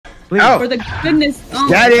Oh. For the goodness. Oh.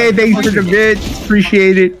 Daddy, thanks for the bits.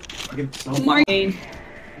 Appreciate it. Maybe.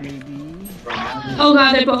 Oh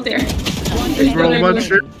god, they're both there.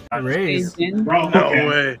 Raze. Bro, no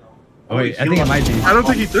way. Oh, wait, I think it might be. I don't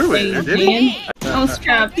think he threw it. Did he? I was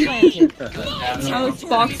trapped. I was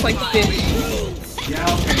boxed like fish.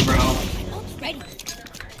 Yeah, okay, bro. Ready.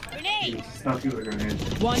 Grenade. Stuff you with a grenade.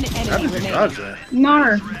 One How enemy did he remaining. dodge that?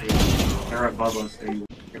 Nar. They're above us, so you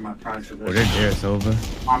get my prize for Oh, this. they're there, it's over.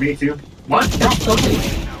 On me too. What?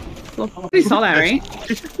 You saw that, right?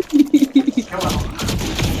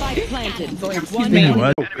 Spike planted. Excuse Me me.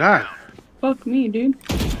 what? Oh, God. Fuck me, dude.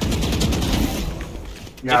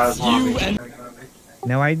 Yeah, that's on me.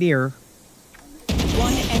 No idea.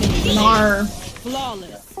 One enemy. Nar.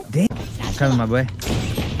 Flawless. Damn. Coming, my boy.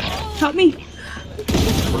 Help me.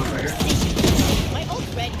 My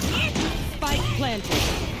ult's ready. Spike planted.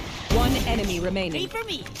 One enemy remaining. For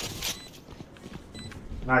me.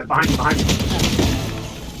 Nice, behind you, behind you.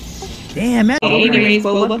 Damn, man. Anyways,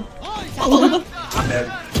 Boba. I'm dead.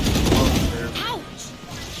 Ouch.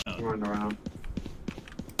 I'm running around.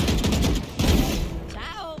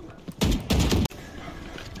 Ciao.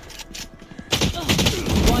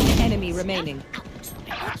 One enemy remaining.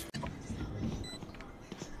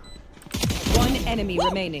 One enemy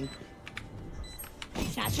remaining.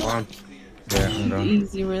 Satchel. Come on. Yeah, I'm done.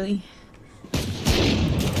 Easy, really.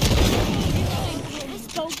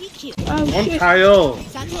 Bogey kill. Oh One shit. Kyle.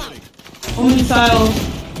 Satchel out. Only style.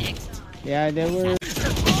 Next. Yeah, they were.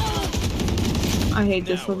 I hate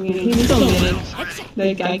this Slovene. He's so mid.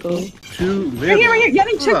 The guy goes. Two Right here, right here.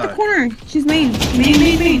 Yanni, check the corner. She's main.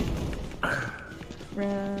 Main.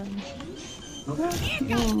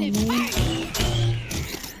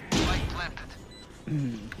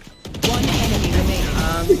 One enemy remaining.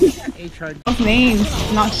 Of names,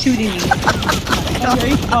 not shooting me.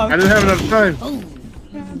 Okay, I didn't have enough time.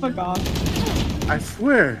 fuck off. I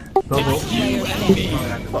swear. Player standing.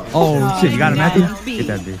 Oh, shit, you got him, Matthew? Get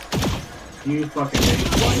that bitch. You fucking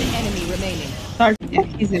bitch. One enemy remaining. Sorry. Yeah,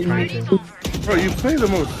 he's in my Bro, you play the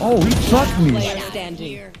most. Oh, he fucked me. Player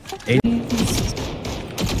standing.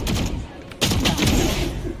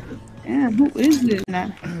 Damn, who is this? Nah.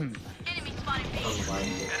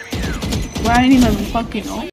 Well, I didn't even fucking know.